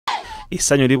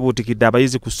Essanyu libuutikidde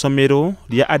abayizi ku ssomero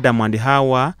lya Adam and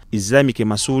Hawa Islamic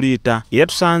Masuulita era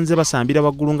tusanze basambira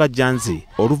waggulu nga jjanzi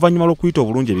oluvannyuma lw'okuyita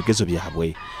obulungi ebigezo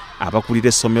byabwe. Abakulira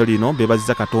essomero lino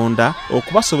beebaziza Katonda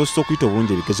okubasobozesa okuyita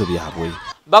obulungi ebigezo byabwe.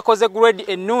 Bakoze grade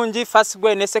ennungi, first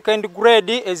grade ne second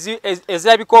grade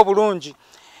ezirabika obulungi.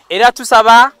 Era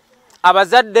tusaba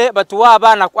abazadde batuwa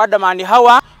abaana ku Adam and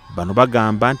Hawa. Bano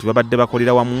bagamba nti babadde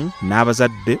bakolera wamu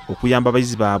n'abazadde okuyamba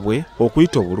abayizi baabwe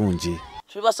okuyita obulungi.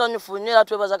 Tubasanyufu nnyo era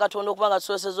twebaza Katonda okuba nga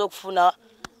tusobozezza okufuna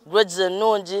grades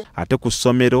ennungi. Ate ku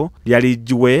ssomero lya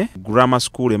Lijwe Grammar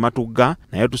School Matugga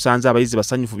naye tusanze abayizi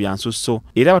basanyufu bya nsusso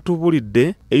era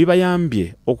batubuulidde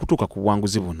ebibayambye okutuuka ku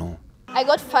buwanguzi buno. I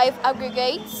got 5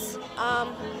 aggregates.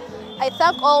 I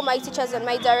thank all my teachers and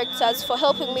my directors for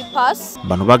helping me pass.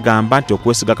 Bano bagamba nti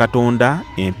okwesiga Katonda,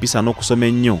 empisa n'okusoma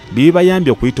ennyo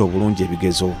bibayambye okuyita obulungi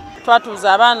ebigezo.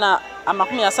 Twatuuza abaana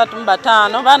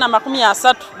 35, baana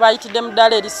 30 bayitidde mu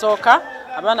ddaala erisooka,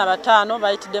 abaana 5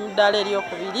 bayitidde mu ddaala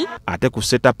eryokubiri. Ate ku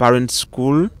Seta Parent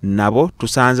School nabo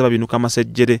tusanze babinuka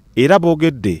amasejjere era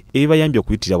boogedde ebibayambye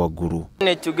okuyitira waggulu. I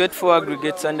need to get 4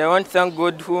 aggregates and I want to thank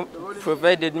God who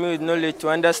provided me with knowledge to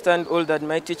understand all that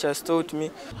my teachers taught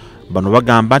me. Bano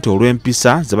bagamba nti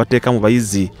olw'empisa ze bateeka mu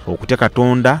bayizi okutya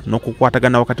Katonda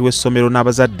n'okukwatagana wakati w'essomero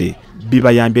n'abazadde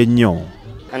bibayambye nnyo.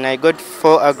 And I got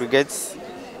 4 aggregates.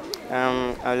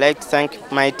 I would like to thank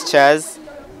my teachers,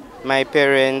 my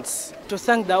parents. To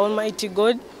thank the Almighty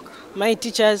God, my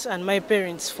teachers and my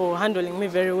parents for handling me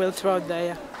very well throughout the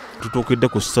year. Tutuukidde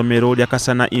ku ssomero lya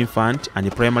Kasana Infant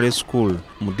and Primary School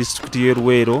mu disitulikiti y'e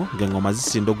Luweero ng'engoma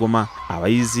zisindogoma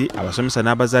abayizi abasomesa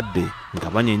n'abazadde nga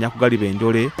banyeenya kugaliba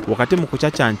enjole wakati mu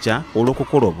kucaccanca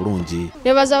olw'okukola obulungi.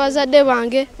 Nebaza abazadde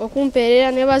bange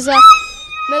okumpeerera nebaza ne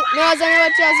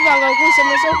batyaazi bange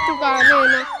okunsomesa okutuuka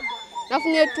aneena.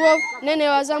 Nafunye 12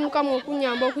 nenebaza Mukama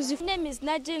okunyamba okuzifuna. My name is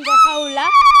Najingo Haula.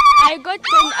 I got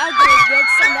 10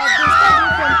 aggregates and I've been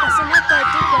studying from Kasana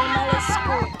Primary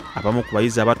School. Abamu ku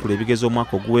bayizi abatula ebigezo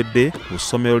omwaka oguwedde ku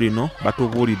ssomero lino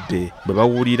batubuulidde bwe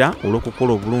bawulira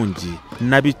olw'okukola obulungi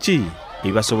na biki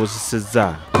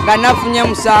ebibasobozesezza. Nga nafunye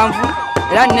 7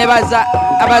 era nebaza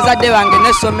abazadde bange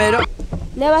n'essomero.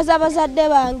 Nebaza abazadde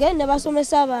bange ne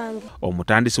basomesa bange.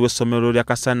 Omutandisi w'essomero lya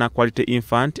Kasana Quality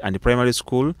Infant and Primary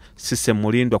School Sise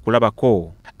Mulindwa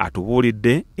kulabako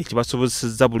atubuulidde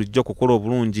ekibasobozesezza bulijjo okukola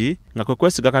obulungi nga kwe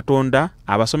kwesiga Katonda,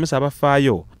 abasomesa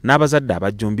abafaayo n'abazadde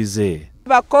abajjumbize.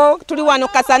 Bako tuli wano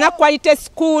Kasana Quality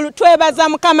School twebaza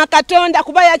Mukama Katonda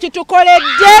kuba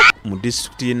yakitukoledde. Mu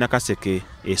disitulikiti y'e Nakaseke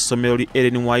essomero li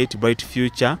Ellen White Bright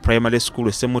Future Primary School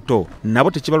essemuto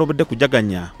nabo tekibalobedde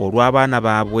kujaganya olw'abaana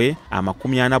baabwe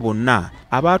 40 bonna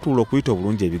abaatuula okuyita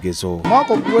obulungi ebigezo.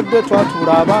 Mwaka oguwedde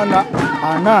twatuula abaana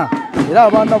 4 era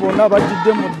abaana bonna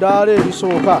bajjidde mu ddaala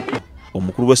erisooka.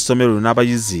 Omukulu w'essomero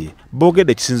n'abayizi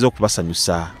boogedde ekisinze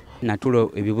okubasanyusa.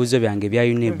 Natulo ebibuzo byange bya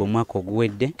UNEB omwaka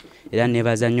oguwedde era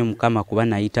nebaza nnyo Mukama kuba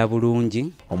nayita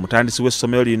bulungi. Omutandisi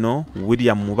w'essomero lino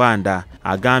William Mubanda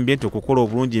agambye nti okukola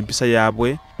obulungi empisa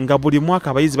yaabwe nga buli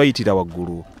mwaka abayizi bayitira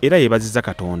waggulu era yeebaziza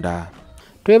Katonda.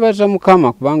 Twebaza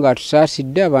Mukama kubanga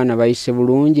atusaasidde abaana bayise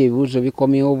bulungi ebibuzo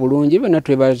bikomyewo bulungi bonna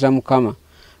twebaza Mukama.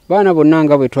 Baana bonna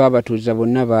nga bwe twabatuuza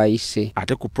bonna bayise.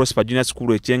 Ate ku Prosper Junior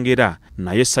School ekyengera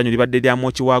naye essanyu libadde lya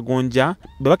Mwoki wa Gonja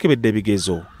bwe bakebedde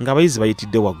ebigezo ng'abayizi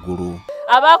bayitidde waggulu.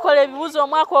 Abakola ebibuzo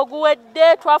omwaka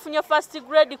oguwedde twafunye first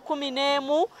grade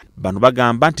 11. Bano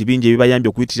bagamba nti bingi ebibayambye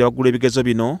okuyitira waggulu ebigezo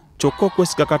bino kyokka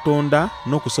okwesiga Katonda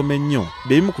n'okusoma ennyo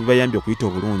bye bimu ku bibayambye okuyita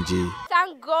obulungi.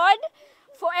 Thank God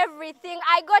for everything.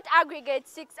 I got aggregate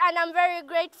 6 and I'm very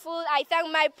grateful. I thank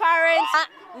my parents.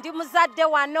 Ndi muzadde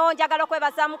wano njagala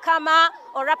okwebaza Mukama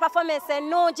olwa performance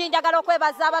ennungi, njagala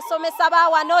okwebaza abasomesa ba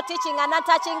wano teaching and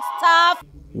non-teaching staff.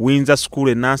 Windsor School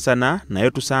e Nansana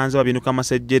naye tusanze babinuka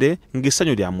amasejjere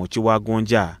ng'essanyu lya Mwoki wa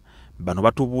Gonja. Bano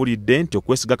batubuulidde nti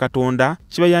okwesiga Katonda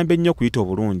kibayambye nnyo okuyita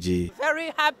obulungi.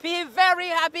 Very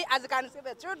happy as you can see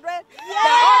the children. Yeah.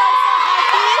 They're all so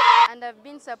happy. And I've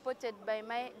been supported by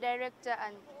my director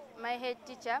and my head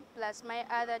teacher plus my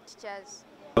other teachers.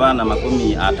 Abaana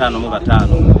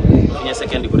 55 tufunye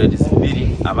second grade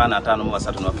 2, abaana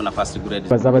 53 bafuna first grade.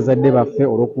 Bazabazadde baffe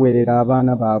olw'okuweerera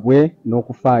abaana baabwe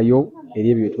n'okufaayo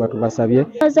eri ebyo bye tuba tubasabye.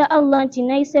 Baza Allah nti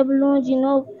nayise bulungi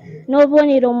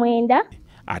n'obubonero 9.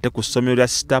 Ate ku ssomero lya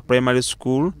Star Primary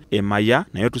School Emaya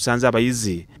naye tusanze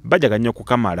abayizi bajaganya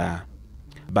okukamala.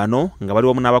 Bano nga bali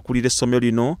wamu n'abakulira essomero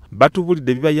lino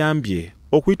batubuulidde bibayambye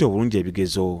okuyita obulungi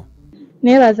ebigezo.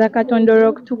 Nebaza Katonda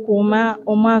olw'okutukuuma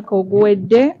omwaka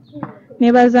oguwedde.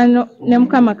 Nebaza ne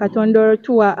Mukama Katonda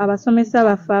olw'otuwa abasomesa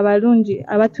baffe abalungi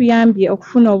abatuyambye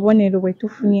okufuna obubonero bwe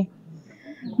tufunye.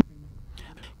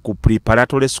 Ku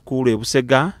preparatory school e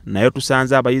Busega nayo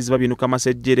tusanze abayizi babinuka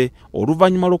amasejjere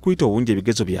oluvannyuma lw'okuyita obulungi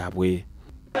ebigezo byabwe.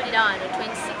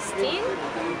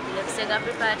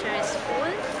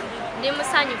 Ndi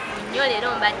musanyufu nnyo leero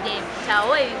mbadde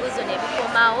mpitawo ebibuuzo ne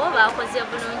bikomaawo bakoze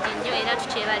bulungi nnyo era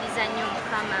tukyebaliza nnyo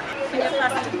Mukama.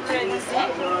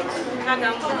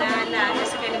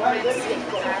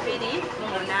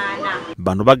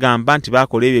 Bano bagamba nti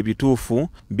bakola ebyo ebituufu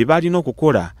bye balina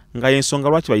okukola nga y'ensonga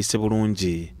lwaki bayise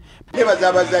bulungi. Nebaza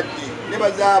abazadde,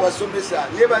 nebaza abasomesa,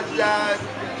 nebaza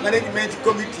management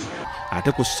committee.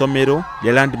 Ate ku ssomero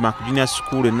lya Landmark Junior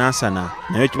School e Nansana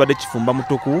nayo kibadde kifumba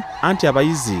mutuku anti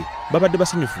abayizi babadde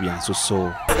basanyufu bya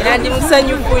nsoso. Era ndi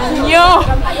musanyufu nnyo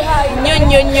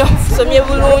nsomye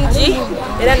bulungi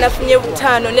era nafunye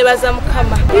 5 nebaza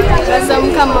Mukama. Nebaza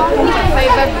Mukama okumpa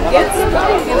 5 aggregates,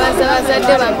 nebaza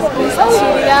bazadde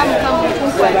bamukushirira Mukama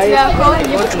okunkwatiraako.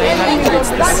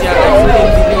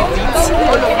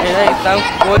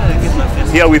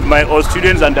 Here with my all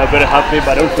students and they're very happy,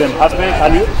 but also I'm happy.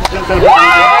 Can you tell me?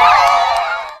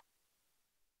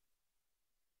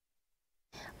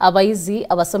 Abayizi,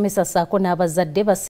 abasomesa ssaako n'abazadde